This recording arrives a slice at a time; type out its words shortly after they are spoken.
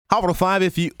Hot 5,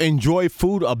 if you enjoy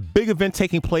food, a big event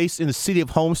taking place in the city of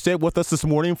Homestead. With us this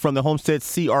morning from the Homestead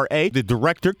CRA, the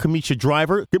director, Kamisha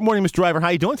Driver. Good morning, Ms. Driver. How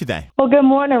are you doing today? Well, good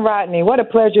morning, Rodney. What a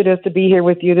pleasure it is to be here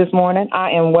with you this morning.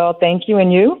 I am well, thank you.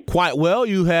 And you? Quite well.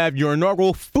 You have your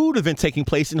inaugural food event taking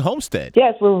place in Homestead.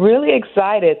 Yes, we're really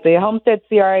excited. The Homestead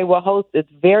CRA will host its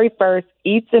very first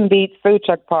Eats and Beats food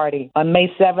truck party on May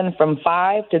 7th from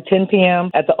 5 to 10 p.m.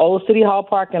 at the Old City Hall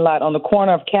parking lot on the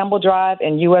corner of Campbell Drive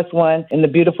and US 1 in the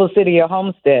beautiful city of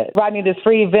Homestead. Rodney, this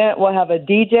free event will have a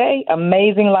DJ,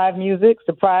 amazing live music,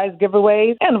 surprise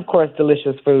giveaways, and of course,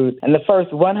 delicious food. And the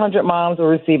first 100 moms will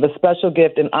receive a special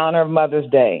gift in honor of Mother's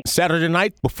Day. Saturday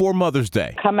night before Mother's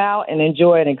Day. Come out and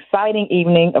enjoy an exciting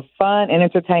evening of fun and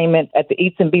entertainment at the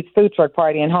Eats and Beats food truck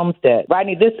party in Homestead.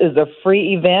 Rodney, this is a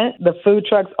free event. The food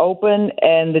trucks open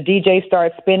and the DJ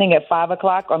starts spinning at 5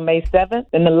 o'clock on May 7th.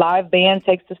 Then the live band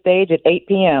takes the stage at 8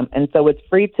 p.m. And so it's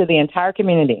free to the entire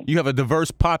community. You have a diverse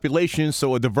population,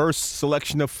 so a diverse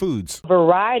selection of foods.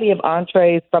 Variety of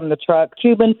entrees from the truck.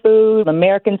 Cuban food,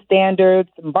 American standards,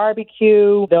 some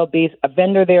barbecue. There'll be a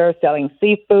vendor there selling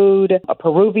seafood, a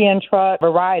Peruvian truck.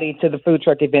 Variety to the food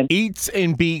truck event. Eats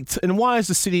and Beats. And why is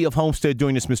the city of Homestead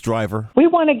doing this, Ms. Driver? We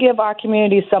want to give our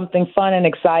community something fun and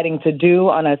exciting to do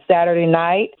on a Saturday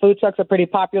night. Food trucks are pretty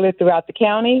popular throughout the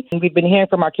county, and we've been hearing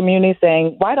from our community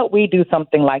saying, why don't we do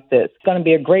something like this? It's going to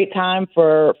be a great time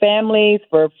for families,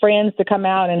 for friends to come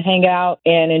out and hang out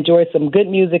and enjoy some good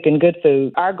music and good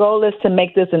food. Our goal is to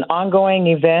make this an ongoing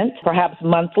event, perhaps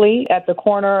monthly, at the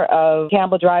corner of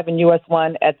Campbell Drive and US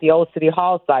 1 at the Old City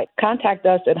Hall site. Contact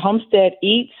us at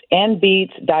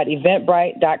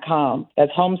homesteadeatsandbeats.eventbrite.com.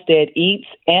 That's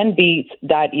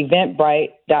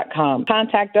homesteadeatsandbeats.eventbrite.com.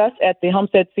 Contact us at the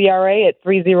Homestead CRA at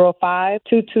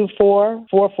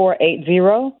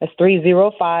 305-224-4480. That's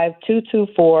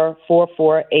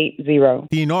 305-224-4480.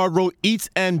 The inaugural Eats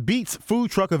and Beats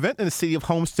food truck event in the city of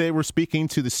Homestead. We're speaking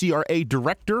to the CRA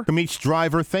director, Kamisha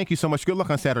Driver. Thank you so much. Good luck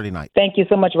on Saturday night. Thank you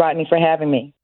so much, Rodney, for having me.